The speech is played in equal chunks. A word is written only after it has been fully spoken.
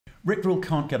Rick Rule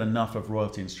can't get enough of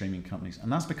royalty and streaming companies,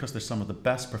 and that's because they're some of the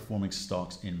best performing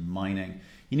stocks in mining.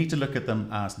 You need to look at them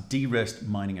as de-risked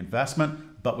mining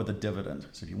investment, but with a dividend.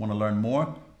 So if you want to learn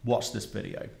more, watch this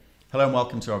video. Hello and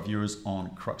welcome to our viewers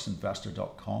on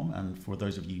cruxinvestor.com. And for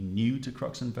those of you new to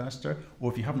Crux Investor,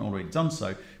 or if you haven't already done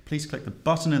so, please click the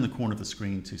button in the corner of the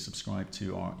screen to subscribe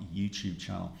to our YouTube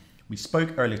channel. We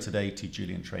spoke earlier today to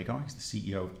Julian Traeger. He's the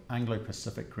CEO of Anglo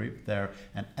Pacific Group. They're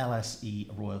an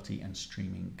LSE royalty and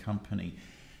streaming company.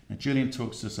 Now, Julian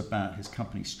talks to us about his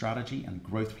company's strategy and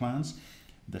growth plans,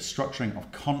 the structuring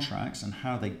of contracts and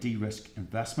how they de-risk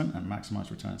investment and maximize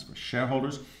returns for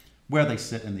shareholders, where they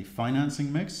sit in the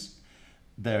financing mix,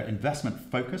 their investment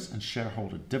focus and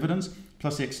shareholder dividends.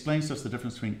 Plus he explains to us the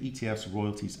difference between ETFs,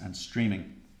 royalties and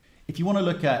streaming. If you want to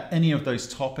look at any of those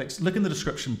topics, look in the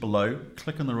description below,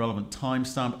 click on the relevant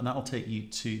timestamp, and that will take you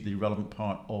to the relevant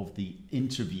part of the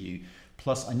interview.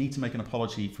 Plus, I need to make an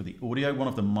apology for the audio. One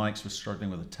of the mics was struggling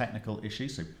with a technical issue,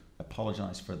 so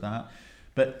apologize for that.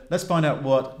 But let's find out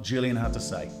what Julian had to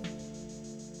say.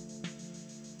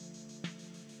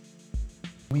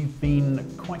 We've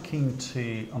been quite keen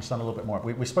to understand a little bit more.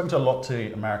 We've spoken to a lot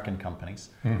to American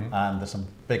companies, and there's some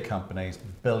big companies,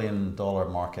 billion-dollar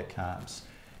market caps.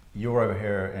 You're over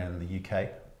here in the UK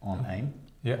on AIM.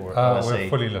 Yeah, LSE, we're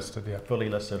fully listed, yeah. Fully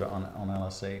listed on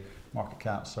LSE. Market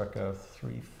cap circa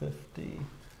 350.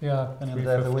 Yeah,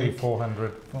 350,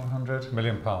 400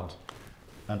 million pounds.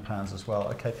 And pounds as well.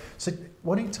 Okay, so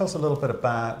why don't you tell us a little bit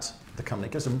about the company?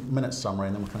 Give us a minute summary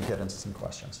and then we'll kind of get into some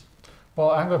questions.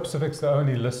 Well, Anglo Pacific's the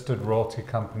only listed royalty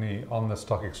company on the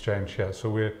stock exchange here, so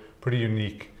we're pretty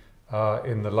unique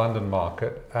in the London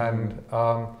market. And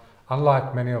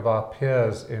unlike many of our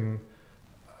peers in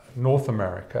North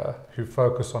America who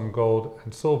focus on gold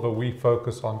and silver, we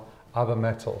focus on other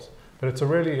metals. But it's a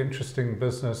really interesting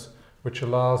business which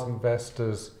allows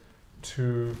investors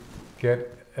to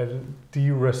get a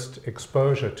de-risked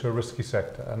exposure to a risky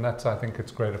sector, and that's, I think,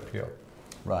 its great appeal.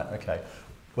 Right, okay.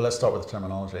 Well, let's start with the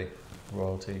terminology.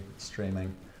 Royalty,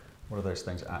 streaming, what do those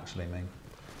things actually mean?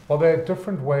 Well, there are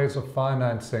different ways of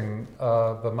financing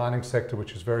the mining sector,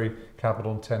 which is very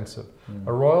capital intensive.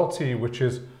 A royalty, which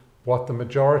is what the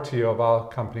majority of our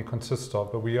company consists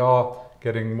of, but we are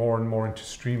getting more and more into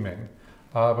streaming.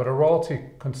 But a royalty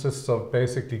consists of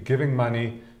basically giving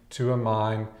money to a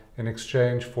mine in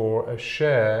exchange for a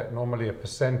share, normally a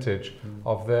percentage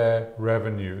of their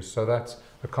revenues. So that's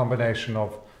a combination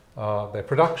of their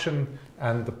production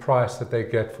and the price that they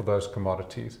get for those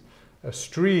commodities. A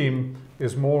stream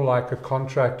is more like a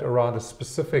contract around a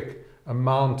specific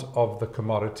amount of the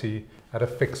commodity at a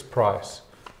fixed price.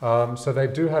 So they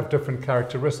do have different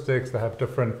characteristics, they have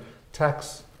different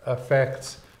tax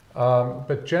effects,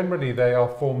 but generally they are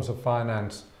forms of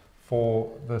finance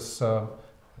for this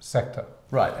sector.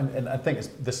 Right, and I think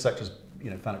this sector's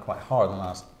found it quite hard in the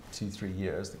last 2-3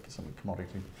 years. Some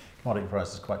commodity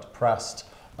prices are quite depressed.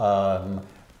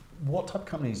 What type of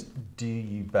companies do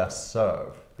you best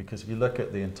serve? Because if you look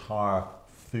at the entire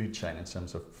food chain in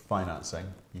terms of financing,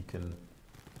 you can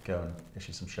go and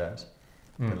issue some shares,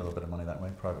 get a little bit of money that way,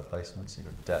 private placements, you've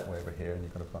got debt way over here, and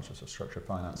you've got a bunch of structured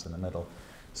finance in the middle.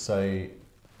 So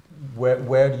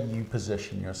where do you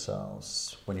position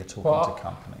yourselves when you're talking to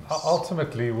companies?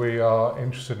 Ultimately, we are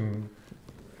interested in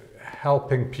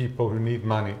helping people who need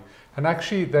money. And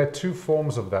actually, there are two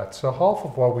forms of that. So half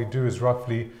of what we do is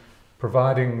roughly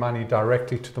providing money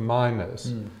directly to the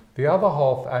miners. The other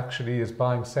half actually is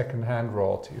buying second-hand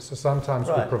royalties. So sometimes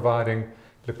we're providing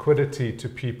liquidity to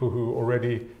people who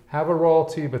already have a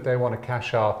royalty, but they want to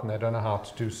cash out and they don't know how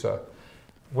to do so.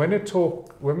 When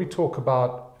we talk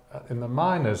about in the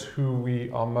miners who we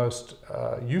are most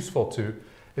useful to,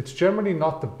 it's generally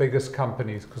not the biggest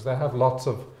companies because they have lots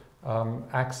of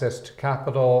access to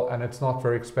capital and it's not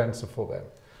very expensive for them.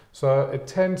 So it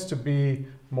tends to be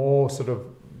more sort of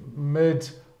mid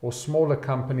or smaller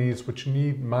companies which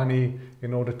need money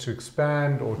in order to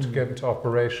expand or to get into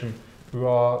operation, who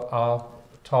are our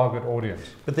target audience.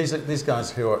 But these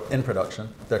guys who are in production,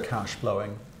 they're cash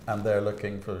flowing and they're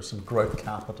looking for some growth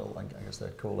capital, I guess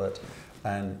they'd call it,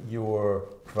 and you're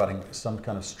providing some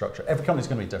kind of structure. Every company's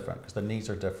going to be different because the needs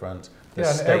are different. Yeah,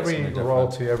 and every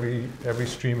royalty, every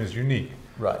stream is unique.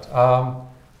 Right.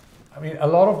 I mean, a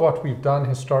lot of what we've done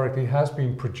historically has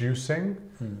been producing,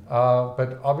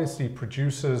 but obviously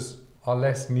producers are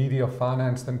less needy of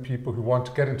finance than people who want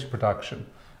to get into production.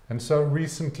 And so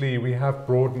recently we have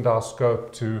broadened our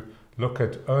scope to look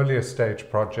at earlier stage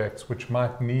projects which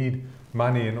might need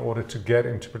money in order to get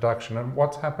into production. And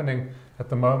what's happening at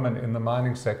the moment in the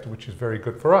mining sector, which is very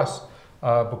good for us,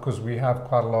 because we have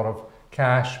quite a lot of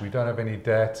cash, we don't have any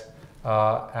debt,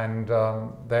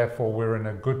 therefore we're in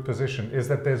a good position, is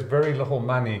that there's very little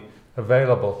money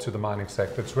available to the mining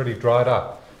sector. It's really dried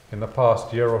up in the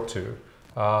past year or two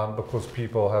because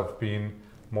people have been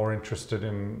more interested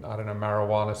in, I don't know,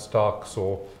 marijuana stocks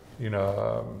or,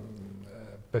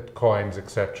 bitcoins,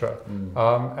 etc.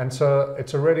 And so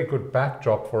it's a really good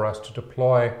backdrop for us to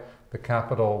deploy the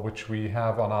capital which we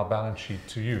have on our balance sheet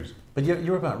to use. But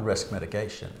you're about risk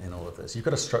mitigation in all of this. You've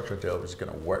got to structure a deal which is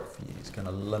going to work for you. It's going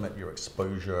to limit your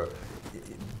exposure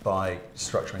by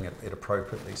structuring it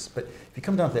appropriately. But if you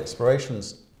come down to the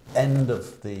explorations end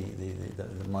of the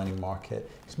mining market,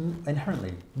 it's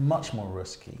inherently much more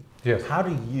risky. Yes. How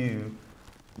do you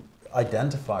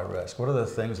identify risk? What are the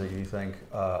things that you think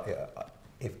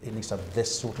if it needs to have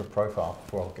this sort of profile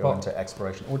before I'll go into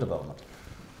exploration or development?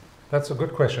 That's a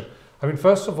good question. I mean,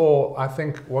 first of all, I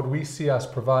think what we see us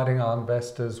providing our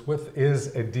investors with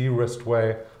is a de-risked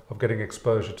way of getting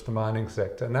exposure to the mining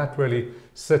sector. And that really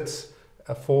sits at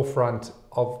the forefront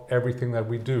of everything that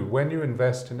we do. When you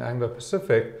invest in Anglo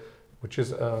Pacific, which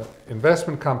is an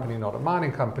investment company, not a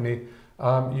mining company,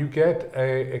 you get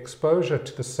a exposure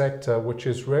to the sector which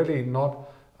is really not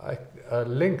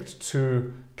linked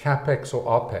to CapEx or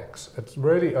OpEx. It's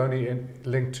really only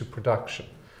linked to production.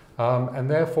 And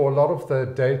therefore, a lot of the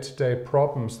day-to-day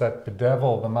problems that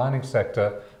bedevil the mining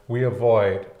sector, we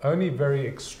avoid. Only very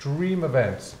extreme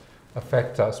events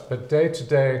affect us, but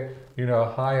day-to-day,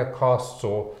 higher costs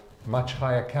or much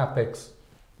higher CapEx,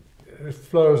 it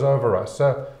flows over us.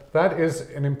 So that is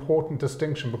an important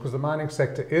distinction because the mining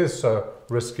sector is so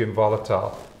risky and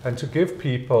volatile. And to give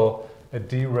people a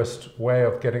de-risked way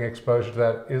of getting exposure to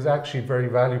that is actually very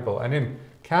valuable. And in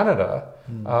Canada,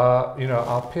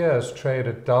 our peers trade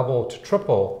at double to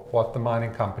triple what the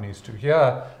mining companies do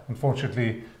here.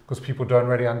 Unfortunately, because people don't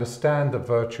really understand the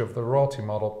virtue of the royalty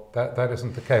model, that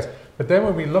isn't the case. But then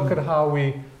when we look at how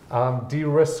we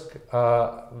de-risk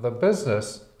the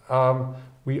business,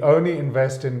 we only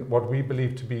invest in what we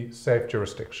believe to be safe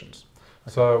jurisdictions.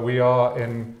 Okay. So we are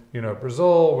in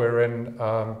Brazil, we're in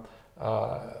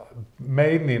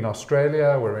mainly in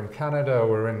Australia, we're in Canada,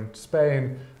 we're in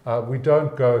Spain. We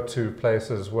don't go to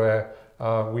places where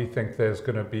we think there's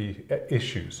going to be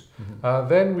issues.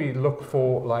 Then we look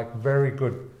for very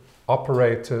good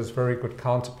operators, very good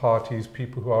counterparties,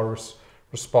 people who are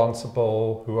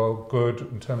responsible, who are good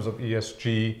in terms of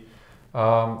ESG.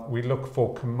 We look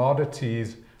for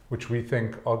commodities which we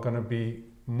think are going to be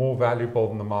more valuable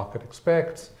than the market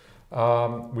expects.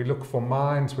 We look for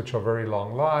mines which are very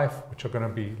long life, which are going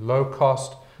to be low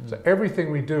cost. So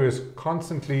everything we do is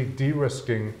constantly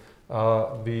de-risking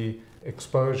the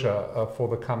exposure for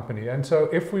the company. And so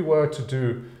if we were to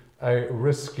do a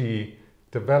risky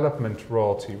development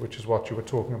royalty, which is what you were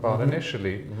talking about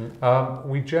initially,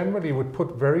 we generally would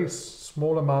put very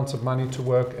small amounts of money to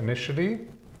work initially,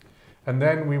 and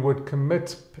then we would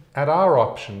commit at our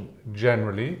option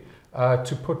generally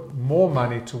to put more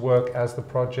money to work as the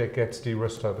project gets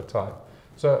de-risked over time.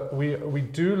 So we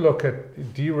do look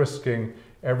at de-risking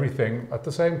everything. At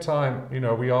the same time,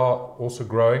 we are also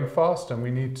growing fast, and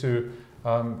we need to,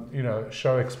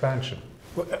 show expansion.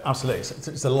 Well, absolutely,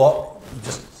 it's a lot. You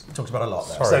just talked about a lot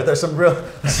there. Sorry. So there's some real,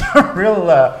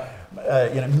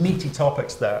 meaty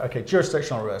topics there. Okay,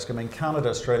 jurisdictional risk. I mean, Canada,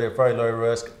 Australia, very low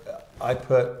risk. I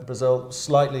put Brazil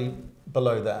slightly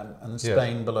below them, and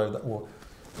Spain below that. Well,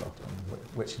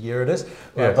 which year it is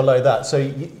below that. So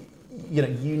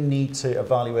you need to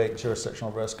evaluate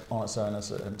jurisdictional risk on its own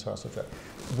as an entire subject.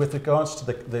 With regards to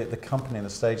the company and the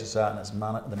stage it's at and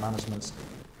the management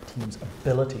team's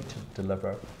ability to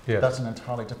deliver, that's an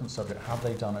entirely different subject. Have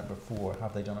they done it before?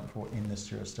 Have they done it before in this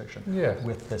jurisdiction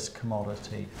with this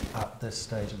commodity at this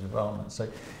stage of development? So,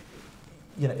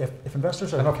 if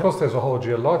investors are... And of course there's a whole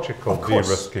geological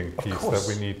de-risking piece that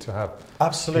we need to have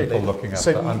people looking at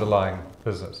the underlying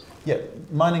business. Yeah,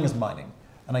 mining is mining.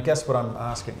 And I guess what I'm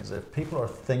asking is if people are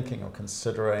thinking or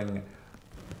considering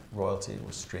royalty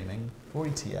or streaming or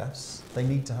ETFs, they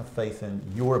need to have faith in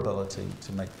your ability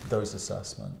to make those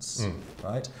assessments,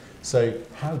 right? So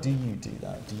how do you do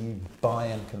that? Do you buy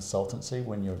in consultancy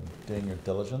when you're doing your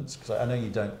diligence? Because I know you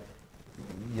don't.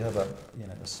 You have a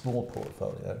small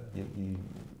portfolio.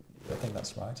 I think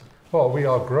that's right. Well, we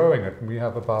are growing it. We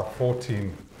have about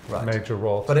 14 major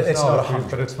royalties. But it's not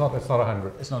 100. But it's not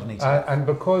 100. It's not an ETF. And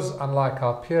because unlike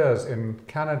our peers in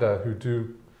Canada who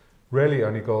do really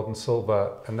only gold and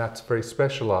silver, and that's very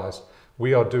specialized,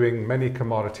 we are doing many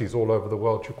commodities all over the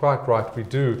world. You're quite right. We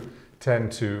do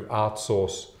tend to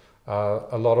outsource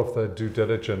a lot of the due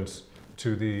diligence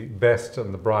to the best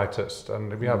and the brightest.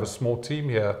 And we have a small team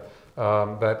here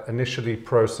that initially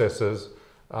processes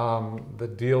the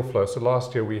deal flow. So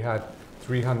last year we had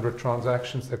 300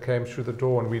 transactions that came through the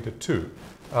door, and we did 2.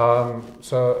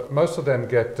 So most of them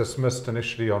get dismissed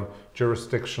initially on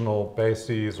jurisdictional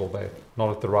bases, or they're not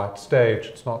at the right stage.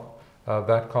 It's not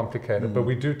that complicated, but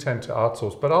we do tend to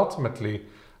outsource. But ultimately,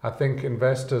 I think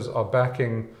investors are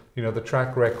backing, the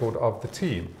track record of the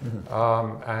team.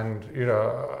 And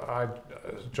I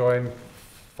joined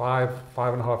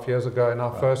 5.5 years ago. In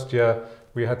our first year,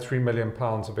 we had £3 million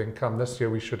of income. This year,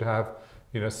 we should have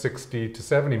 60 to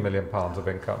 70 million pounds of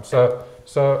income.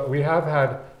 So we have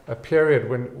had a period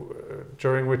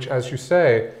during which, as you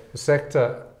say, the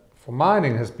sector for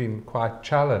mining has been quite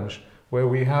challenged, where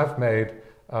we have made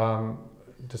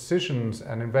decisions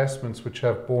and investments which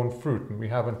have borne fruit, and we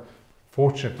haven't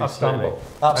fortunately stumbled.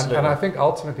 Absolutely. And I think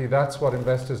ultimately that's what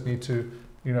investors need to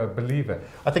believe in.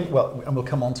 I think, and we'll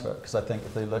come on to it, because I think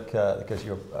if they look at, because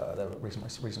your the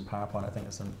recent PowerPoint, I think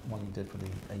it's the one you did for the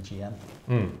AGM.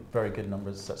 Very good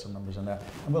numbers, sets of numbers in there,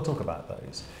 and we'll talk about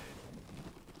those.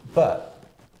 But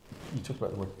you talked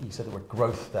about you said the word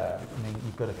growth there. I mean,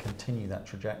 you've got to continue that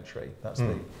trajectory. That's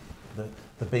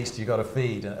the beast you got to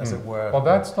feed, as it were. Well,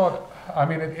 that's not. I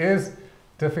mean, it is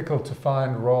difficult to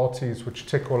find royalties which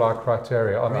tick all our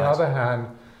criteria. On the other hand,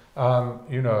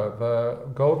 the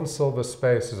gold and silver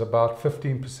space is about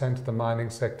 15% of the mining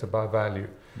sector by value.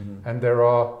 And there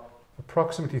are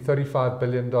approximately $35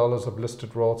 billion of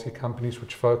listed royalty companies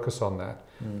which focus on that.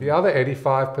 The other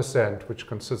 85%, which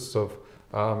consists of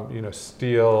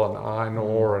steel and iron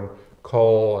ore and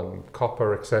coal and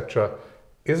copper, etc.,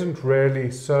 isn't really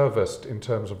serviced in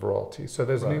terms of royalties. So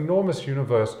there's an enormous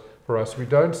universe for us. We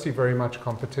don't see very much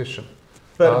competition.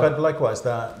 But likewise,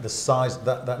 the size,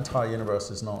 that entire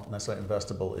universe is not necessarily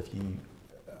investable if you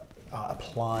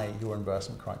apply your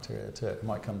investment criteria to it. It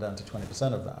might come down to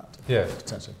 20% of that. Yes.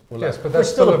 Potentially. Yes, but that's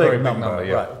still a very big number.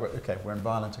 Yeah. Right. Okay, we're in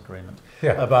violent agreement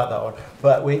about that one.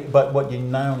 But what you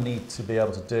now need to be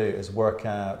able to do is work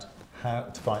out how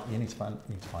to find. You need to find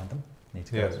them. You need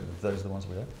to go. Those are the ones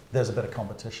we do. There's a bit of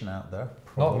competition out there.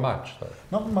 Not much, though.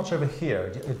 Not much over here.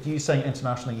 Do you say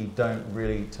internationally you don't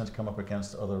really tend to come up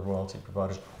against other royalty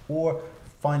providers or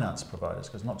finance providers?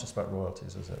 Because it's not just about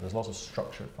royalties, is it? There's lots of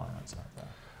structured finance out there.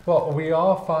 Well, we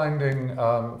are finding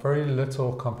very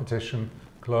little competition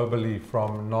globally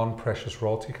from non-precious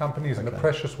royalty companies, and the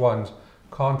precious ones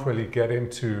can't really get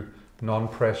into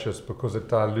non-precious because it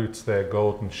dilutes their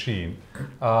golden sheen.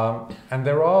 And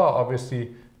there are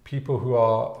obviously people who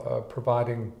are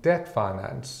providing debt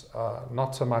finance,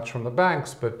 not so much from the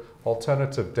banks, but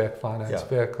alternative debt finance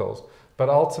vehicles. But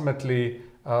ultimately,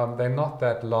 they're not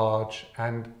that large,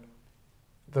 and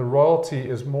the royalty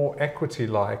is more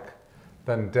equity-like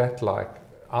than debt-like.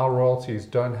 Our royalties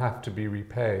don't have to be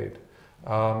repaid.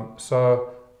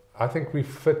 So I think we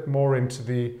fit more into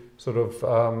the sort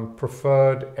of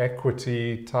preferred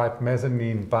equity type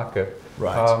mezzanine bucket,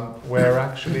 where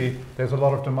actually there's a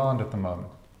lot of demand at the moment.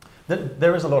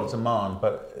 There is a lot of demand,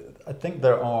 but I think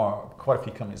there are quite a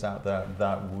few companies out there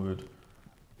that would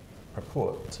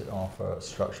purport to offer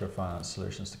structured finance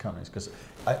solutions to companies. Because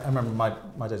I remember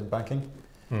my days in banking,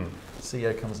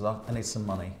 CEO comes along, I need some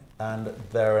money. And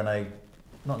they're in a,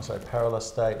 not necessarily perilous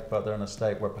state, but they're in a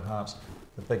state where perhaps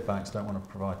the big banks don't want to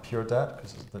provide pure debt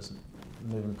because the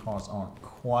moving parts aren't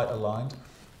quite aligned,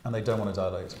 and they don't want to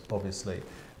dilute, obviously.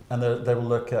 And they will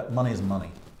look at money as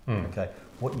money. Okay,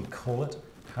 what you call it,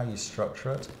 how you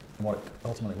structure it, and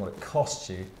ultimately what it costs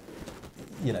you.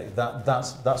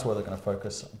 That's where they're going to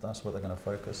focus. That's what they're going to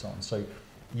focus on. So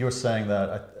you're saying that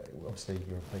obviously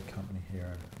you're a big company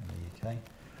here in the UK.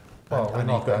 Well, and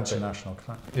you've got international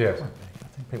clients. Yes. I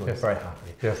think people are very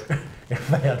happy if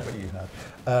they had what you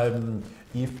had.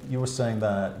 You were saying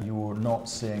that you're not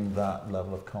seeing that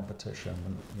level of competition.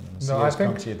 No, I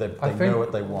think they know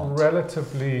what they want.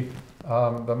 Relatively,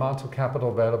 the amount of capital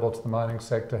available to the mining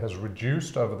sector has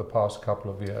reduced over the past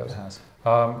couple of years. It has.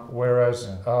 Whereas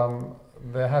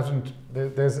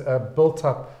there's a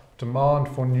built-up demand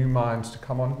for new mines to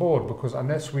come on board, because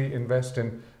unless we invest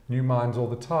in new mines all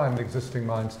the time, the existing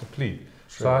mines deplete.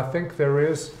 True. So I think there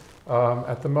is,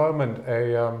 at the moment,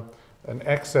 an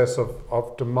excess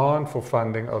of demand for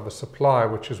funding over supply,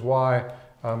 which is why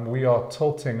we are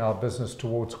tilting our business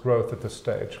towards growth at this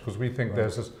stage, because we think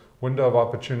there's this window of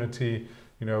opportunity.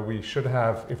 We should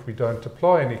have, if we don't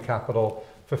deploy any capital,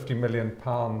 £50 million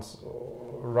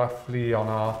roughly on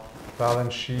our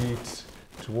balance sheet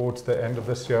towards the end of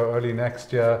this year, early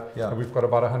next year. And we've got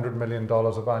about $100 million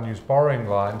of unused borrowing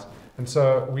lines. And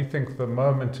so we think the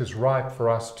moment is ripe for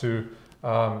us to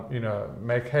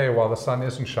make hay while the sun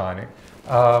isn't shining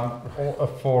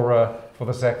for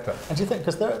the sector. And do you think,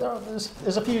 because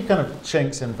there's a few kind of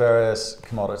chinks in various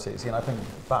commodities, I think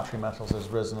battery metals has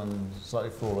risen and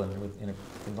slightly fallen with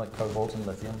things like cobalt and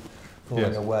lithium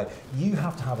falling away. You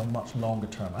have to have a much longer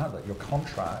term outlook. Your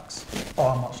contracts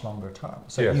are much longer term,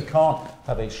 so you can't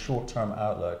have a short term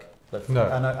outlook. No.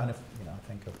 And if I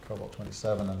think of Cobalt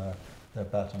 27 and their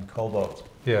bet on cobalt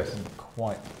didn't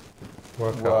quite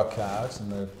work out,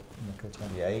 and the nickel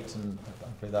 28, and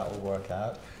hopefully that will work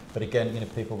out. But again,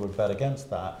 people would bet against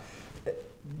that.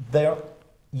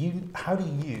 How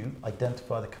do you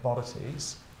identify the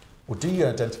commodities, or do you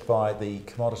identify the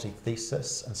commodity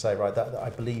thesis and say, right, that I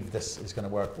believe this is going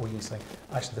to work, or you think,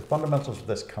 actually, the fundamentals of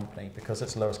this company, because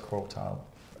it's lowest quartile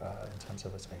in terms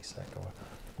of its ASIC or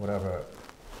whatever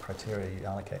criteria you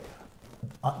allocate,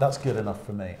 that's good enough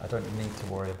for me. I don't need to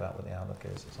worry about what the outlook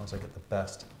is, as long as I get the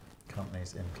best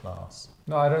companies in class.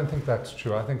 No, I don't think that's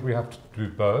true. I think we have to do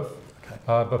both. Okay.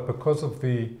 But because of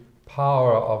the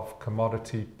power of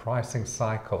commodity pricing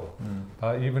cycle,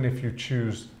 even if you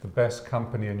choose the best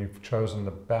company and you've chosen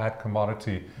the bad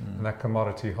commodity, and that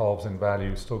commodity halves in value,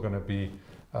 you're still going to be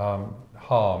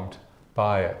harmed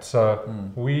by it. So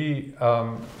we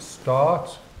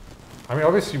start.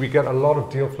 Obviously we get a lot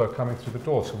of deal flow coming through the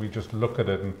door, so we just look at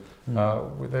it, and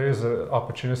there is an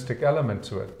opportunistic element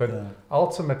to it. But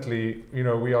ultimately,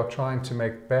 we are trying to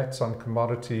make bets on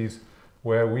commodities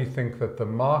where we think that the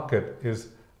market is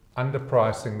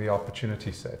underpricing the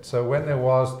opportunity set. So when there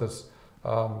was this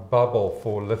bubble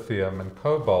for lithium and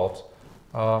cobalt,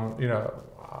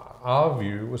 our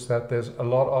view was that there's a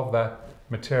lot of that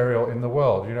material in the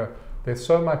world. There's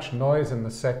so much noise in the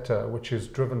sector which is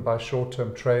driven by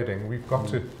short-term trading. We've got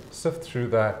to sift through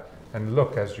that and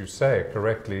look, as you say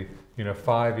correctly,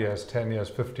 5 years, 10 years,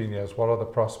 15 years, what are the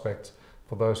prospects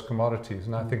for those commodities?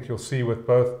 And I think you'll see with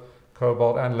both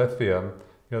cobalt and lithium,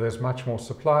 there's much more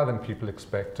supply than people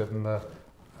expected, and the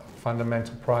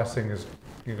fundamental pricing is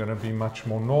going to be much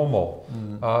more normal.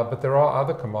 But there are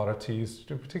other commodities,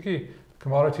 particularly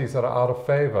commodities that are out of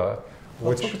favor.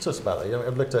 Well, talk to us about that.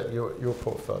 I've looked at your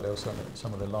portfolio,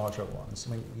 some of the larger ones.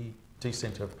 You do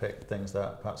seem to have picked things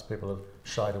that perhaps people have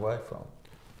shied away from.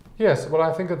 Yes, well,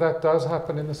 I think that does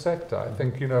happen in the sector. I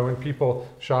think, when people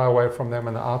shy away from them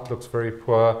and the outlook's very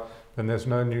poor, then there's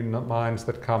no new mines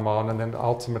that come on, and then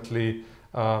ultimately,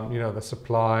 the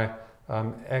supply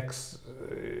X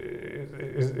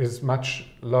is much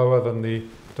lower than the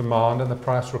demand, and the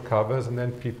price recovers, and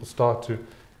then people start to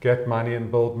get money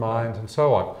and build mines and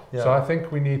so on. So I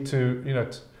think we need to,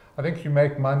 I think you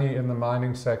make money in the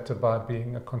mining sector by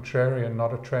being a contrarian,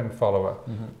 not a trend follower.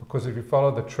 Because if you follow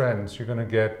the trends, you're going to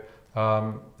get,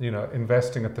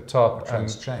 investing at the top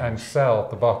and sell at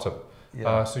the bottom.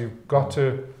 So you've got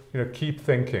to, keep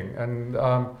thinking. And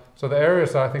so the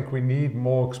areas I think we need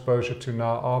more exposure to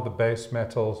now are the base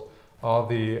metals, are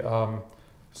the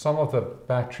some of the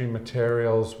battery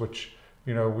materials which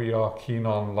we are keen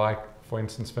on, like for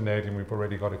instance vanadium we've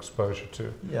already got exposure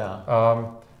to.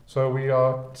 So we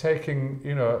are taking,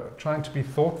 trying to be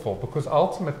thoughtful, because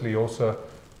ultimately also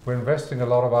we're investing a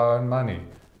lot of our own money.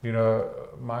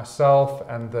 Myself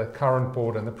and the current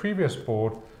board and the previous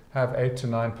board have 8 to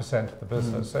 9% of the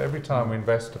business. So every time we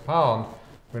invest £1,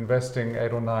 we're investing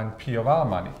 8 or 9p of our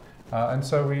money. And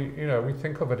so we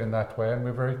think of it in that way, and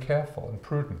we're very careful and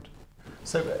prudent.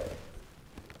 So,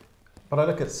 but I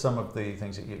look at some of the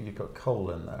things that you've got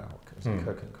coal in there,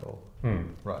 coking coal,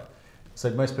 right? So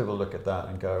most people look at that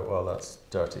and go, well, that's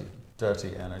dirty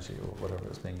energy, or whatever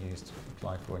it's being used to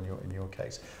apply for in your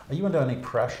case. Are you under any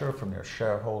pressure from your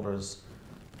shareholders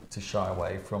to shy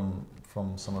away from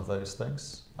some of those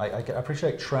things? I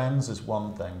appreciate trends is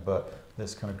one thing, but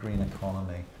this kind of green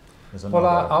economy is another.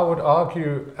 Well, I would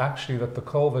argue actually that the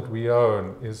coal that we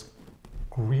own is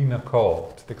greener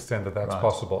coal to the extent that that's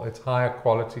possible. It's higher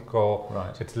quality coal,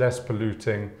 it's less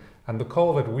polluting, and the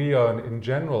coal that we own in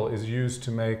general is used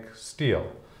to make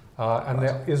steel. And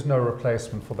there is no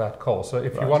replacement for that coal. So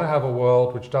if you want to have a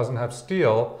world which doesn't have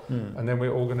steel, and then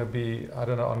we're all going to be, I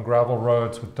don't know, on gravel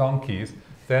roads with donkeys,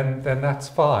 then that's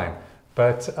fine.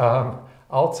 But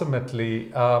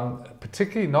ultimately,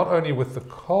 particularly not only with the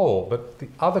coal, but the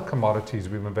other commodities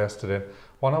we've invested in,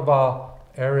 one of our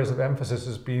areas of emphasis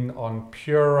has been on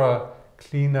purer,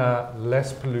 cleaner,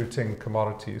 less polluting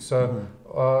commodities. So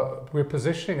we're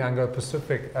positioning Anglo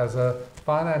Pacific as a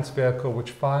finance vehicle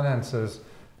which finances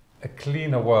a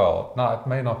cleaner world. Now, it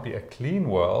may not be a clean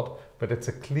world, but it's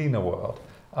a cleaner world.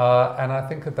 And I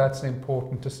think that that's an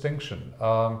important distinction.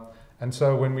 And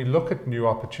so when we look at new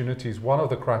opportunities, one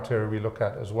of the criteria we look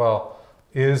at as well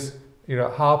is,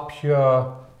 how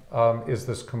pure is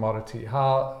this commodity?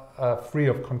 How free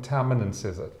of contaminants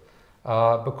is it?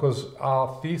 Because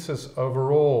our thesis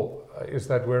overall is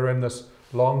that we're in this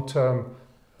long-term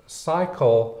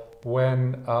cycle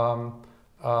when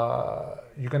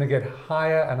you're going to get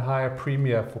higher and higher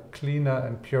premia for cleaner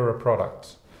and purer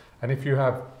products. And if you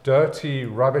have dirty,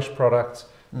 rubbish products,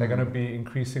 they're going to be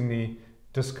increasingly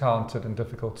discounted and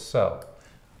difficult to sell.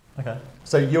 Okay.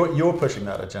 So you're pushing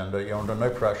that agenda. You're under no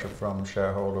pressure from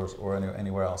shareholders or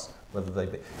anywhere else, whether they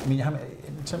be. I mean,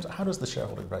 in terms of, how does the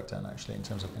shareholder break down actually in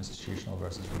terms of institutional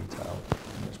versus retail?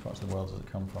 In which parts of the world does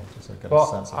it come from? Just to get a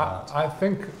sense of that. I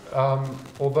think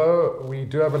although we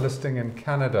do have a listing in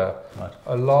Canada, right.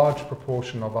 a large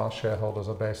proportion of our shareholders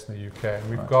are based in the UK, and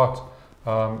we've got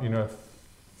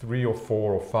 3 or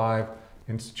 4 or 5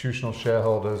 institutional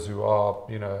shareholders who are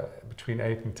between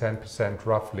 8 and 10%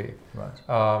 roughly.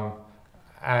 Right.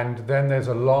 And then there's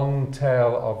a long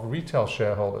tail of retail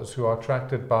shareholders who are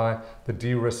attracted by the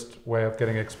de-risked way of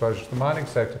getting exposure to the mining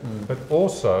sector, but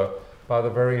also by the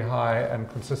very high and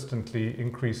consistently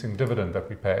increasing dividend that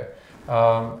we pay.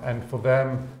 And for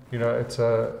them, it's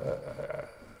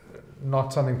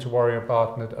not something to worry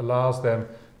about, and it allows them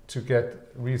to get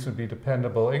reasonably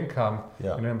dependable income in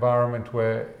an environment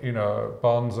where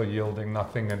bonds are yielding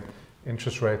nothing and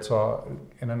interest rates are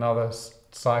in another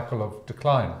cycle of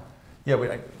decline. Yeah,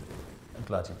 I'm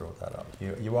glad you brought that up.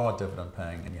 You are dividend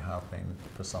paying, and you have been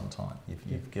for some time.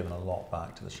 You've given a lot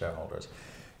back to the shareholders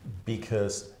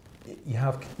because you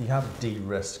have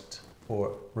de-risked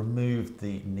or removed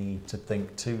the need to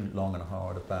think too long and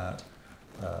hard about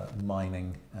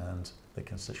mining and the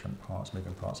constituent parts,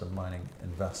 moving parts of mining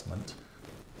investment.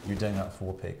 You're doing that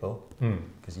for people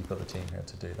because you put the team here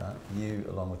to do that. You,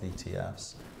 along with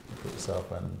ETFs, you put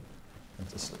yourself in a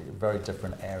very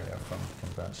different area from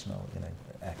conventional,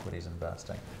 equities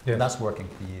investing. Yeah. And that's working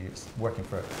for you. It's working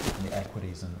for in the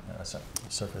equities and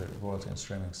certainly the royalty and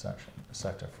streaming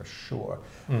sector for sure.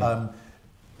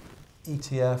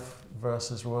 ETF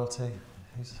versus royalty,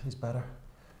 who's better?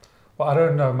 Well, I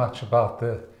don't know much about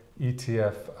the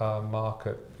ETF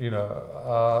market.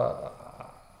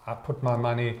 I put my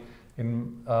money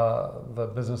in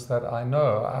the business that I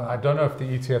know. I don't know if the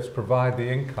ETFs provide the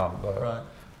income, though. Right.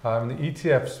 The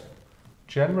ETFs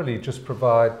generally just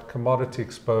provide commodity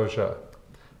exposure,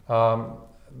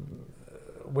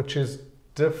 which is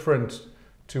different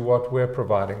to what we're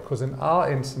providing. Because in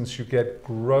our instance, you get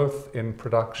growth in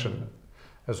production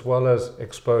as well as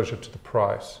exposure to the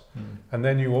price. And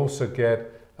then you also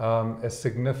get a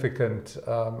significant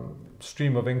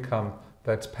stream of income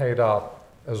that's paid out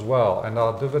as well. And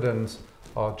our dividends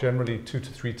are generally 2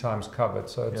 to 3 times covered.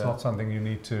 So it's not something you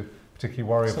need to particularly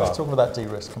worry about. Let's talk about that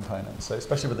de-risk component. So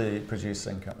especially with the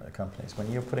producing companies,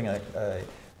 when you're putting a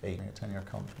 10-year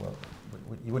contract, well,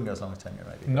 you wouldn't go as long as 10 year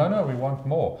maybe. No, we want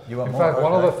more. You want in more? fact,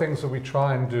 one of the things that we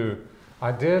try and do,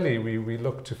 ideally we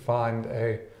look to find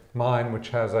a mine which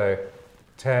has a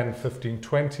 10, 15,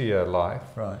 20-year life.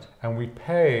 Right. And we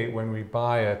pay when we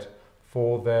buy it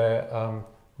for their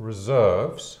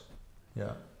reserves.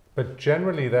 Yeah. But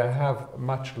generally they have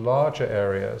much larger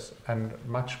areas and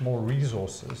much more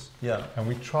resources. Yeah. And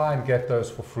we try and get those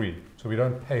for free, so we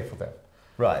don't pay for them.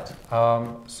 Right.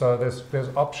 So there's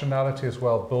optionality as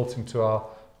well built into our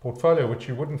portfolio, which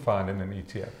you wouldn't find in an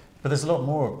ETF. But there's a lot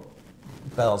more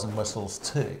bells and whistles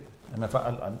too. And if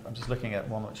I'm just looking at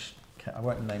one which, I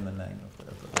won't name the name of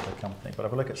the company, but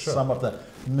if I look at some of the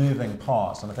moving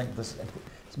parts, and I think it's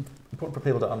important for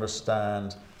people to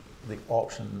understand the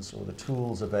options or the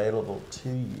tools available to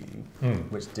you,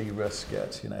 which de-risk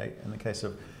it. In the case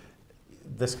of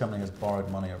this company has borrowed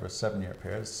money over a 7-year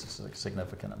period, it's a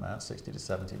significant amount, 60 to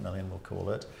 70 million, we'll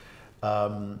call it,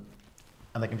 and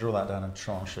they can draw that down in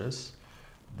tranches.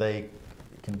 They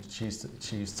can choose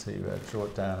to draw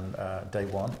it down day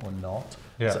one or not,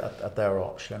 at their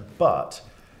option, but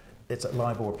it's at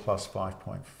LIBOR plus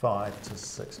 5.5 to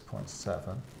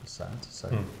 6.7%.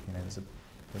 So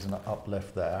there's an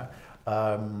uplift there.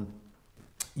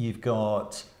 You've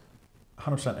got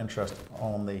 100% interest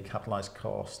on the capitalised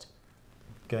cost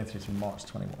going through to March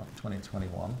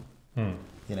 2021.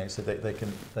 So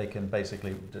they can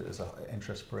basically do it as an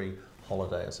interest-free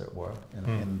holiday, as it were,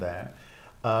 in there.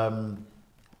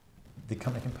 The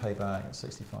company can pay back at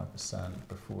 65%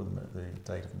 before the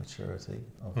date of maturity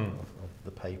of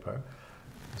the paper.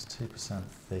 There's 2%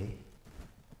 fee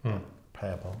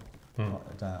payable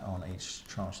on each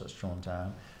tranche that's drawn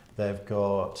down. They've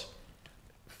got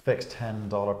fixed $10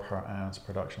 per ounce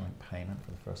production payment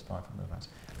for the first 500 ounces,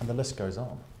 and the list goes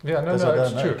on.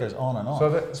 It's true. It goes on and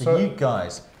on. So you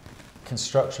guys can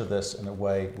structure this in a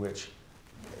way which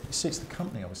suits the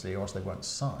company, obviously, or else they won't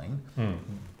sign.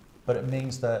 but it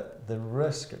means that the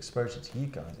risk exposure to you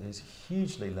guys is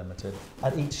hugely limited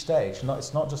at each stage.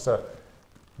 It's not just a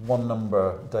one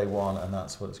number day one and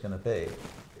that's what it's going to be.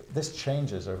 This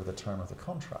changes over the term of the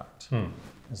contract.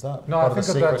 Is that No, I think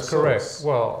that's correct.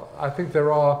 Well, I think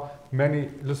there are many.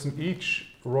 Listen, each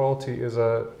royalty is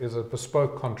a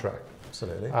bespoke contract.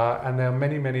 Absolutely. And there are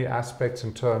many aspects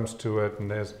and terms to it,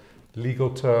 and there's legal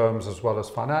terms as well as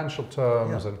financial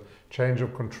terms, and change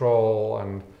of control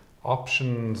and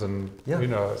options and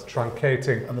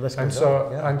truncating. And the list and goes so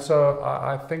on, and so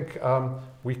I think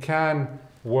we can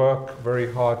work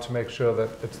very hard to make sure that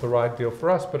it's the right deal for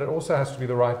us, but it also has to be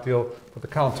the right deal for the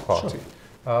counterparty. Sure.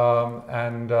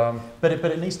 But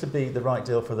it needs to be the right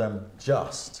deal for them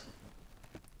just.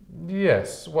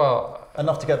 Yes, well,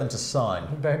 enough to get them to sign.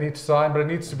 They need to sign, but it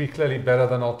needs to be clearly better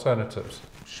than alternatives.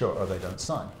 Sure, or they don't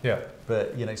sign. Yeah.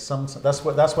 But that's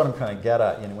what I'm trying to get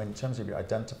at. When in terms of you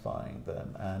identifying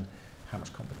them and how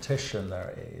much competition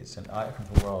there is, and I come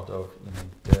from a world of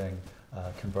doing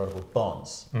convertible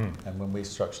bonds, and when we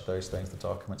structured those things, the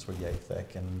documents were yay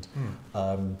thick, and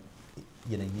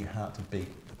you had to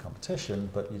beat the competition,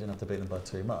 but you didn't have to beat them by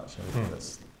too much.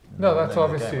 That's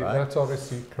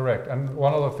obviously correct. And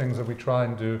one of the things that we try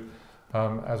and do,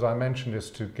 as I mentioned, is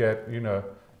to get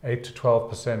 8 to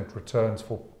 12% returns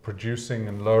for producing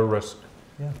and low risk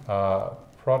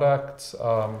products,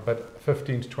 but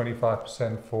 15 to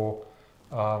 25% for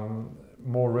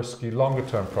more risky longer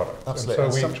term products. Absolutely.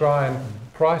 And so we try and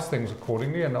price things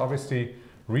accordingly. And obviously,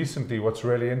 recently, what's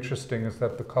really interesting is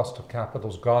that the cost of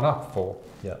capital's gone up for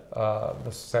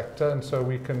the sector, and so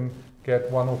we can get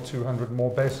 100 or 200 more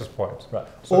basis points. Right.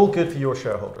 So, all good for your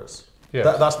shareholders.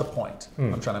 Yes. That's the point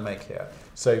I'm trying to make here.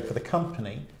 So for the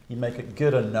company, you make it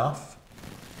good enough.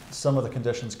 Some of the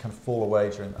conditions can fall away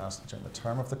during the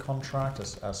term of the contract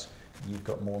as you've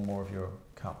got more and more of your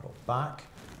capital back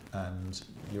and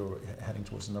you're heading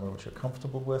towards a number which you're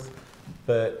comfortable with.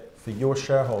 But for your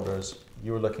shareholders,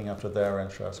 you're looking after their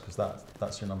interests because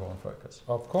that's your number one focus.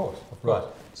 Of course. Right.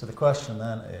 So the question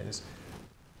then is,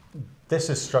 this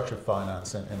is structured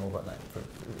finance in all that name,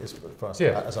 for us,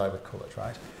 as I would call it,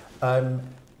 right?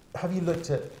 Have you looked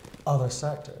at other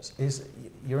sectors?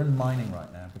 You're in mining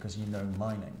right now because you know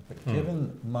mining, but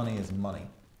given money is money,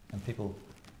 and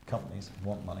companies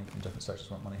want money from different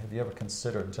sectors want money, have you ever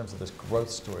considered, in terms of this growth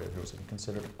story of yours, have you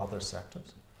considered other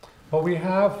sectors? Well, we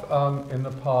have in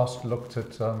the past looked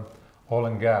at oil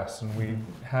and gas, and we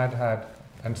had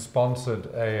and sponsored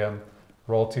a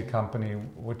royalty company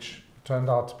which turned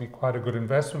out to be quite a good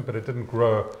investment, but it didn't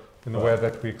grow in the way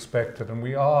that we expected. And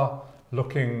we are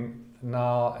looking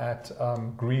now at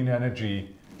green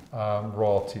energy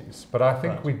royalties. But I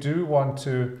think we do want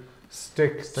to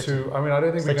stick to, I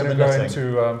don't think we're going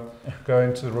to go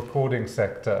into the recording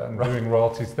sector and doing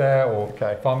royalties there, or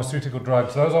pharmaceutical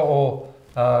drugs. Those are all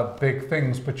big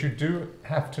things, but you do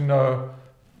have to know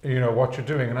what you're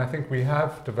doing. And I think we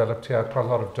have developed here quite a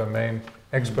lot of domain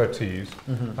expertise,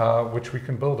 which we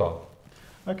can build on.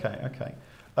 Okay.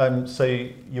 So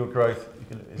your growth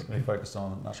is going to be focused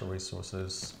on natural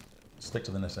resources, stick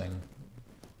to the knitting,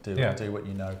 do what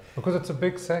you know. Because it's a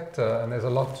big sector and there's a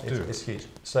lot to do. It's huge.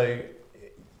 So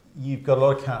you've got a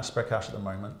lot of spare cash at the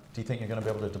moment. Do you think you're going to be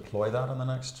able to deploy that in the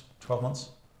next 12 months?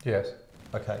 Yes.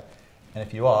 Okay. And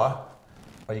if you are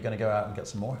you going to go out and get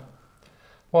some more?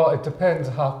 Well, it depends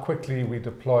how quickly we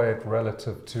deploy it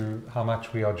relative to how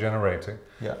much we are generating.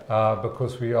 Yeah.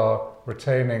 Because we are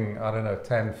retaining,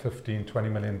 10, 15,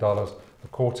 $20 million a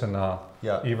quarter now,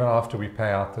 even after we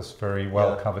pay out this very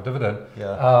well-covered dividend.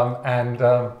 Yeah.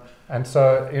 And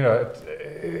so,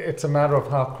 it's a matter of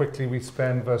how quickly we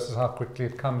spend versus how quickly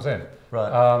it comes in.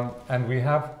 Right. And we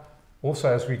have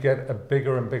also, as we get a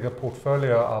bigger and bigger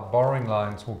portfolio, our borrowing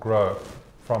lines will grow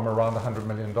from around $100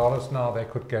 million now. They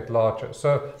could get larger.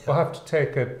 So we'll have to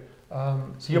take it.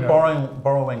 So your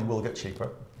borrowing will get cheaper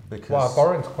because... Well,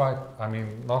 borrowing's quite,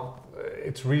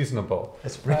 it's reasonable.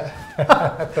 It's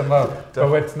at the moment.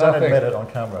 Don't admit it on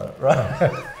camera,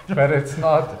 right? But it's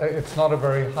not a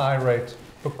very high rate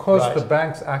because the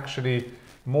banks actually,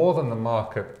 more than the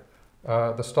market,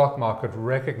 the stock market,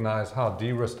 recognize how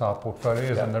de-risked our portfolio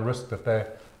is and the risk that they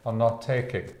are not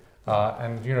taking.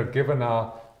 And given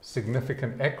our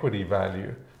significant equity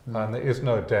value, and there is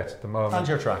no debt at the moment. And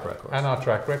your track record. And our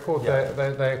track record,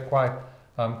 they're quite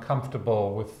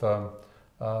comfortable with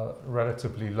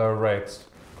relatively low rates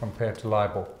compared to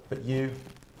LIBOR. But your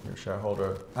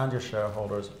shareholder, and your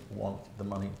shareholders want the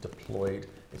money deployed.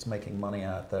 It's making money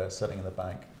out there, sitting in the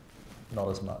bank, not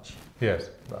as much.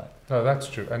 Yes. Right. No, that's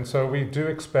true. And so we do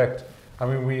expect,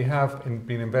 we have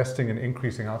been investing in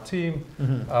increasing our team.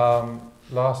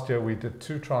 last year we did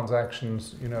 2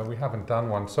 transactions. We haven't done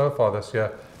one so far this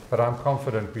year, but I'm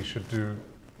confident we should do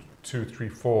 2, 3,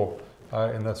 4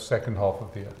 in the second half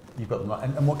of the year. You've got them.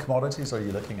 And what commodities are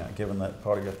you looking at, given that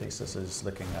part of your thesis is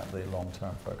looking at the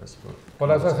long-term focus?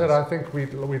 Well, as I said, I think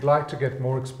we'd like to get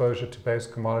more exposure to base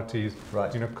commodities.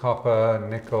 Right. Copper,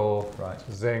 nickel, right.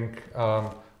 zinc.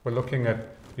 We're looking at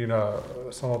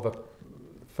some of the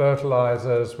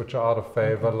fertilizers which are out of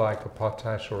favor, like a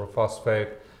potash or a phosphate,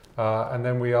 and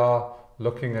then we are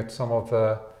looking at some of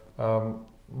the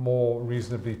more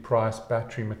reasonably priced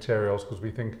battery materials, because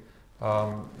we think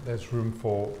there's room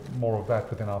for more of that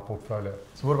within our portfolio.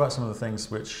 So what about some of the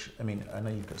things which, I know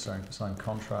you've got signed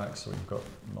contracts, or you've got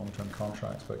long-term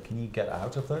contracts, but can you get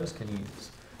out of those? Can you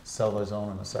sell those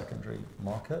on in a secondary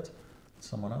market to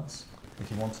someone else if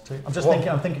you wanted to?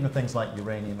 I'm thinking of things like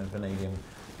uranium and vanadium.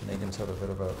 Vanadium's had a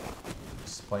bit of a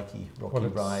spiky, rocky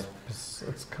ride.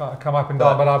 It's come up and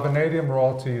down, but our vanadium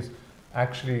royalties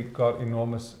actually got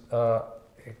enormous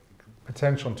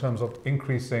potential in terms of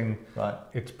increasing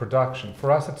its production.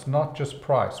 For us, it's not just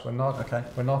price. We're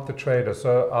not the trader.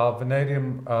 So our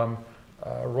vanadium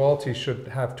royalty should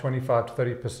have 25 to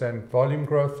 30% volume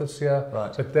growth this year,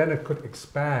 but then it could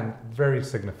expand very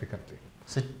significantly.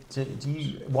 So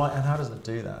and how does it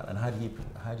do that? And how do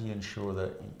you ensure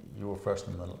that you're first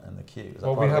in the queue?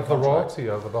 Well, we have the royalty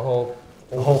over the whole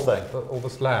thing, all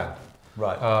this land.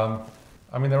 Right.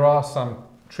 There are some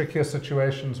trickier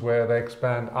situations where they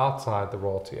expand outside the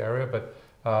royalty area, but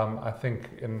I think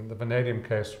in the vanadium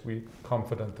case, we're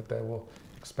confident that they will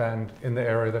expand in the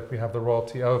area that we have the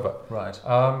royalty over. Right.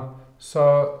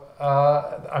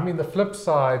 The flip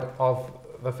side of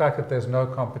the fact that there's no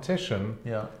competition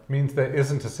means there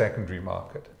isn't a secondary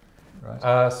market.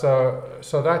 Right. So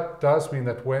that does mean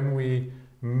that when we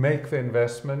make the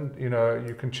investment,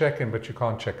 you can check in, but you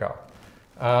can't check out.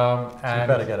 So you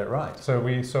better get it right. So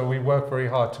we work very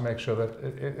hard to make sure that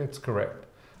it's correct.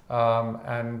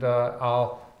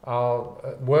 Our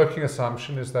working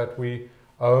assumption is that we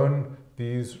own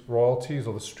these royalties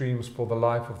or the streams for the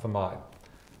life of the mine.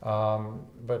 So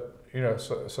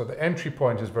the entry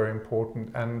point is very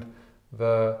important, and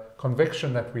the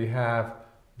conviction that we have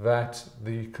that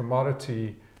the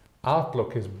commodity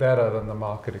outlook is better than the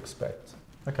market expects.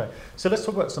 Okay, so let's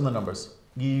talk about some of the numbers.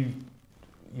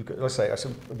 Let's say,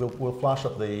 we'll flash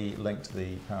up the link to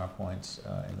the PowerPoint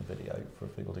in the video for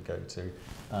people to go to,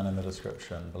 and in the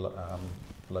description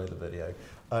below the video.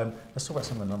 Let's talk about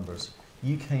some of the numbers.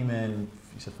 You came in,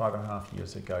 you said 5.5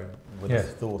 years ago, with a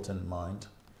thought in mind,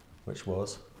 which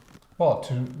was? Well,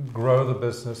 to grow the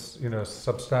business,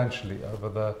 substantially over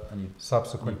the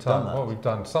subsequent time. Well, we've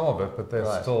done some of it, but there's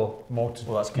still more to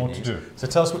do. So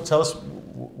tell us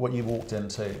what you walked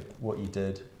into, what you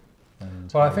did.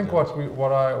 Well, I think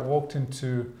what I walked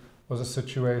into was a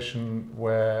situation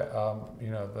where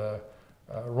the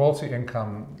royalty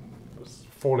income was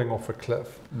falling off a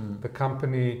cliff. The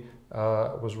company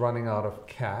was running out of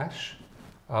cash,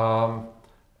 and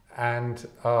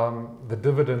the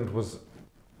dividend was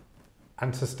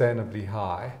unsustainably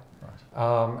high,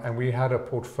 and we had a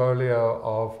portfolio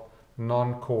of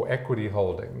non-core equity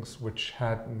holdings which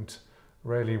hadn't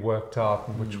really worked out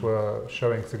and which were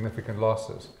showing significant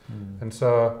losses. And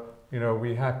so,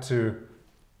 we had to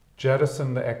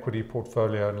jettison the equity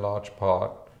portfolio in large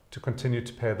part to continue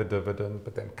to pay the dividend,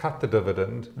 but then cut the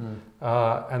dividend,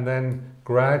 and then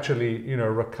gradually,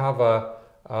 recover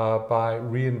by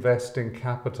reinvesting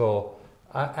capital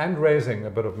and raising a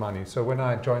bit of money. So when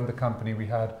I joined the company, we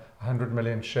had 100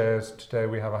 million shares. Today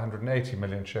we have 180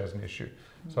 million shares in issue.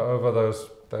 So over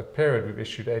that period, we've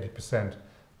issued 80%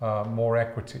 more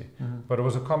equity. But it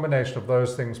was a combination of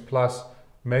those things plus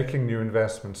making new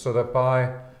investments, so that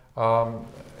by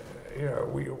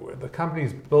the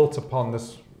company's built upon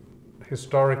this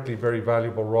historically very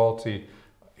valuable royalty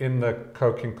in the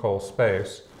coking coal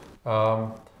space,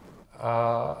 and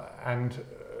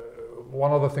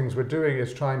one of the things we're doing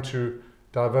is trying to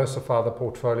diversify the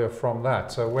portfolio from that.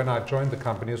 So when I joined the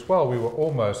company as well, we were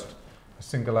almost a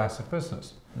single asset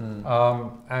business. And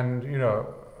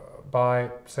by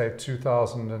say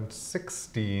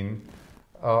 2016,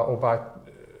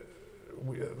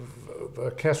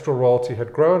 the Kestrel royalty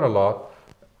had grown a lot.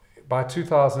 By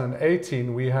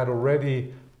 2018, we had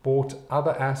already bought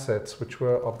other assets which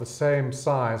were of the same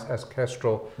size as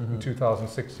Kestrel in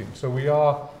 2016. So we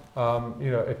are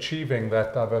achieving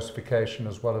that diversification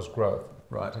as well as growth.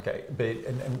 Right. Okay.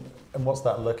 And what's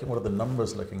that looking? What are the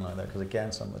numbers looking like there? Because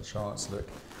again, some of the charts look,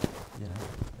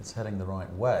 it's heading the right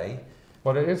way.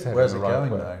 Well, it is heading the right way. Where's it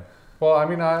going though? Well,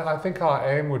 I think our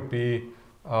aim would be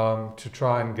to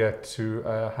try and get to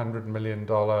 $100 million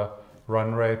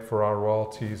run rate for our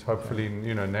royalties, hopefully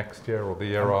next year or the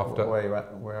year after.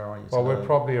 Where are you Well, today? we're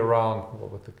probably around,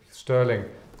 with the sterling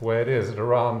where it is, at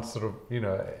around sort of,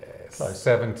 Close.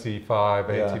 75,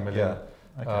 80 million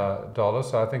Okay. dollars.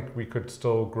 So I think we could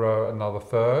still grow another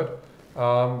third.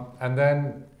 And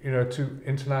then, to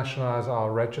internationalize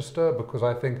our register, because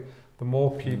I think the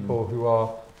more people who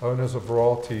are owners of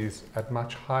royalties at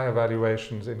much higher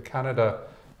valuations in Canada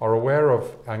are aware of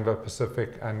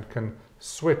Anglo-Pacific and can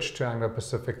switch to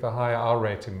Anglo-Pacific, the higher our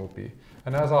rating will be.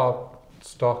 And as our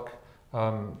stock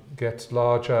gets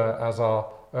larger, as our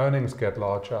earnings get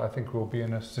larger, I think we'll be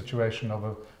in a situation of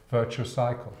a virtuous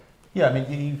cycle. Yeah, I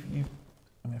mean,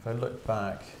 if I look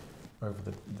back over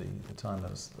the time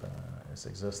that it's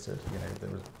existed, there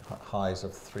was highs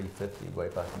of 350 way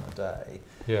back in the day.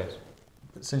 Yes.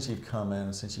 But since you've come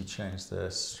in, since you changed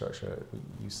this structure,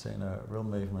 you've seen a real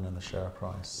movement in the share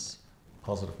price,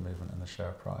 positive movement in the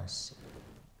share price.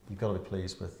 You've got to be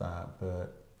pleased with that, but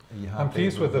are you happy? I'm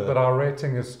pleased with it, but our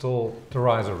rating is still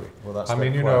derisory. Well, that's I the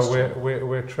mean, question.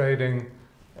 we're trading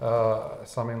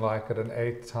something like at an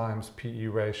 8 times PE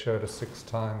ratio to 6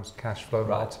 times cash flow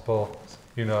multiple,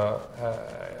 at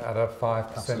a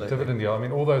 5% Absolutely. dividend yield. I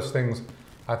mean, all those things,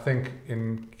 I think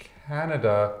in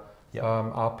Canada,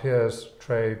 our peers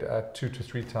trade at 2 to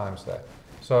 3 times that.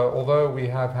 So although we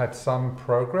have had some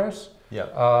progress,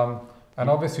 and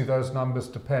obviously those numbers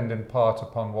depend in part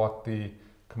upon what the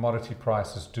commodity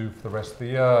prices do for the rest of the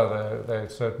year. They're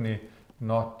certainly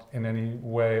not in any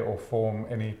way or form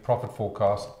any profit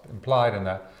forecast implied in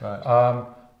that. Right.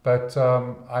 But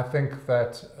I think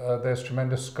that there's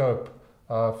tremendous scope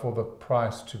for the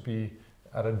price to be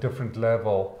at a different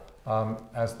level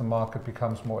as the market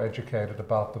becomes more educated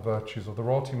about the virtues of the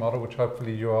royalty model, which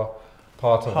hopefully you are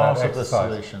part of that exercise.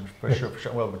 The solution, for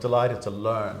sure. Well, we're delighted to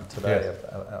learn today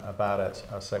about it.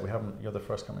 I say you're the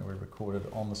first company we recorded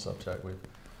on the subject. We've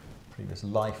previous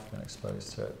life been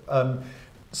exposed to it.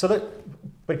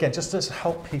 But again, just to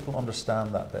help people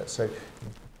understand that bit. So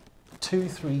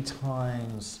 2-3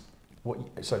 times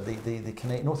the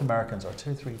Canadian North Americans are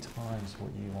 2-3 times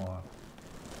what you are.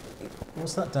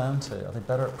 What's that down to? Are they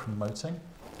better at promoting?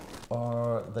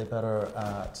 Or are they better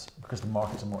at, because the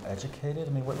markets are more educated?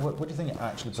 I mean, what do you think it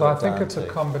actually So I think it's a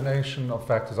combination of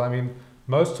factors. I mean,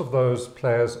 most of those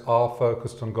players are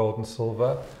focused on gold and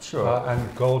silver. Sure.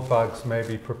 And gold bugs may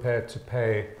be prepared to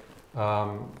pay,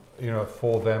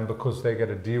 for them because they get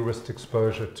a de-risked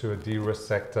exposure to a de-risked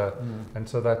sector. And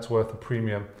so that's worth a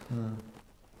premium.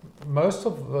 Most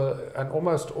of and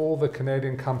almost all the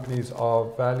Canadian companies are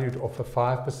valued off a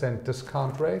 5%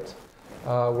 discount rate.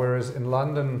 Whereas in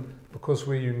London, because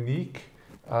we're unique,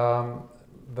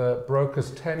 the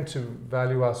brokers tend to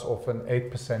value us off an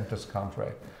 8% discount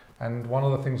rate. And one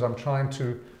of the things I'm trying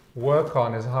to work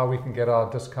on is how we can get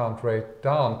our discount rate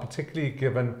down, particularly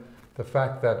given the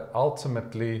fact that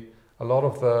ultimately a lot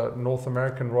of the North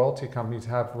American royalty companies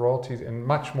have royalties in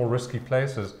much more risky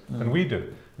places than we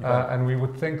do. And we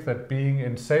would think that being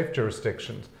in safe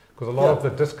jurisdictions, because a lot of the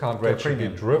discount rate should be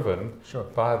driven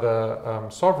by the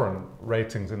sovereign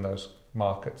ratings in those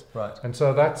markets. Right. And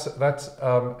so that's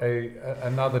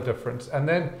another difference. And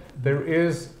then there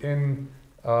is in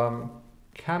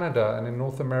Canada and in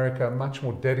North America a much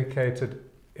more dedicated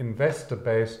investor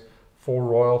base for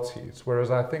royalties. Whereas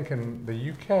I think in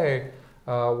the UK,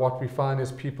 what we find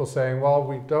is people saying, well,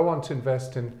 we don't want to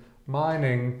invest in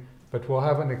mining, but we'll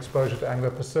have an exposure to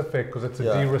Anglo-Pacific because it's a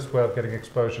de-risked way of getting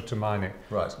exposure to mining.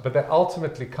 Right. But they're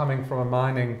ultimately coming from a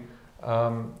mining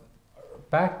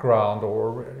background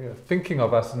or thinking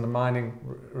of us in the mining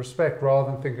respect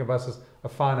rather than thinking of us as a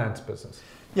finance business.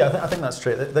 Yeah, I think that's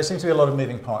true. There seems to be a lot of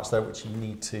moving parts there which you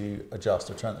need to adjust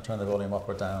or turn the volume up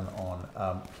or down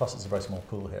on. Plus, it's a very small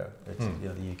pool here. It's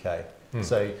the UK.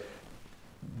 So,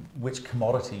 which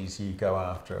commodities you go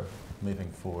after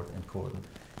moving forward important.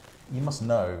 You must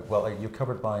know. Well, you're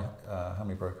covered by how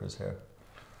many brokers here?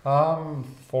 4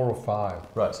 or 5.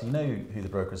 Right. So you know who the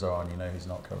brokers are and you know who's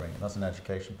not covering. That's an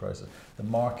education process. The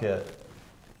market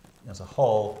as a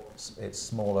whole, it's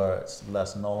smaller, it's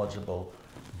less knowledgeable.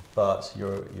 But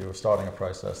you're starting a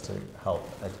process to help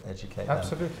educate them.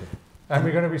 Absolutely. And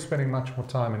we're going to be spending much more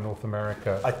time in North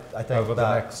America I think over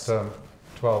the next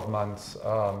 12 months.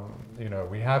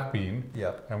 We have been,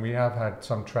 and we have had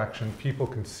some traction. People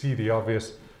can see the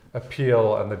obvious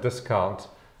appeal and the discount.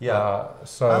 And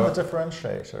the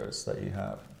differentiators that you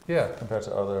have compared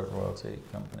to other royalty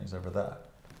companies over there.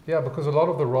 Yeah, because a lot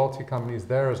of the royalty companies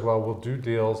there as well will do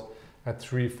deals at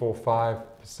 3, 4,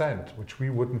 5%, which we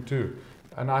wouldn't do.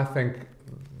 And I think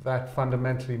that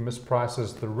fundamentally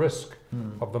misprices the risk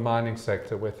of the mining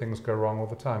sector where things go wrong all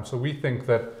the time. So we think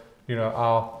that,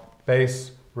 our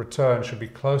base return should be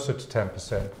closer to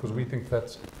 10% because we think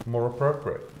that's more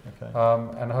appropriate.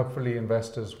 Okay. And hopefully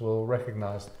investors will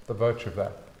recognize the virtue of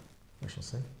that. We shall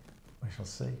see. We shall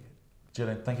see.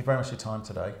 Julian, thank you very much for your time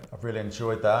today. I've really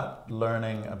enjoyed that,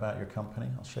 learning about your company.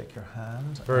 I'll shake your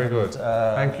hand. Very good.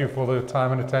 Thank you for the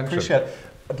time and attention. Appreciate it.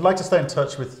 I'd like to stay in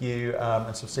touch with you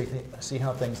and sort of see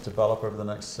how things develop over the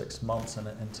next 6 months and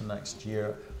into next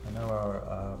year. I know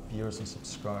our viewers and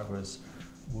subscribers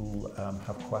will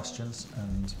have questions,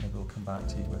 and maybe we'll come back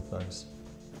to you with those.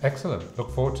 Excellent.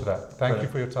 Look forward to that. Thank you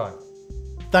for your time.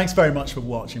 Thanks very much for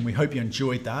watching. We hope you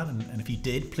enjoyed that. And if you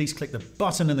did, please click the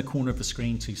button in the corner of the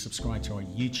screen to subscribe to our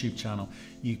YouTube channel.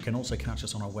 You can also catch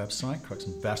us on our website,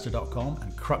 cruxinvestor.com,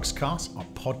 and Cruxcast, our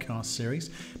podcast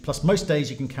series. Plus, most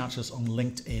days you can catch us on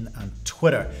LinkedIn and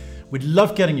Twitter. We'd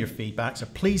love getting your feedback, so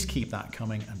please keep that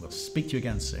coming, and we'll speak to you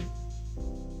again soon.